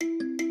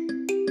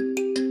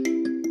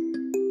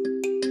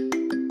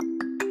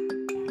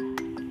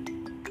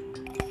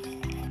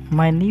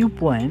My new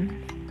poem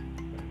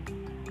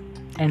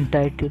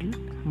entitled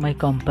My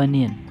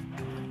Companion.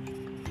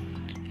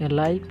 A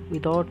life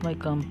without my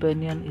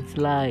companion is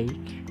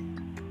like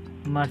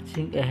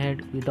marching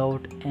ahead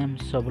without aim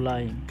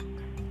sublime.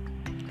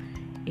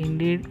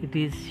 Indeed, it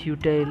is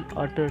futile,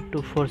 utter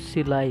to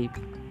foresee life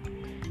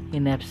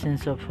in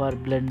absence of our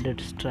blended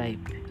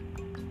stripe.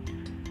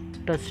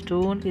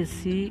 Touchstone is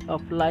sea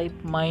of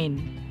life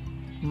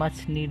mine,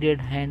 much needed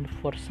hand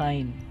for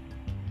sign.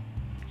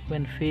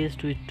 When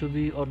faced with to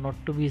be or not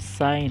to be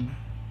sign,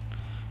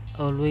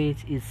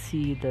 always is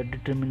she the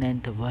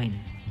determinant vine.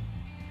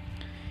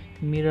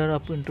 Mirror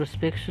of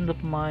introspection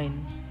of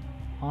mine,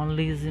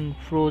 unleashing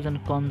frozen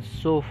cons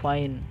so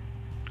fine.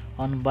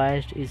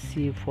 Unbiased is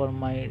she for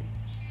my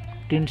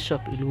tints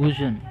of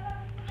illusion,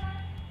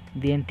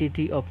 the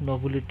entity of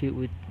nobility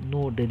with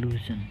no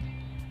delusion.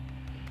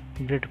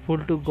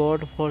 Grateful to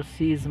God for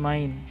she is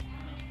mine,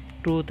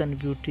 truth and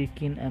beauty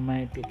keen am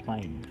I to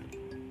find.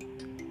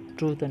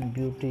 Truth and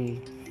beauty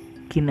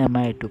keen am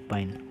I to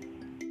find.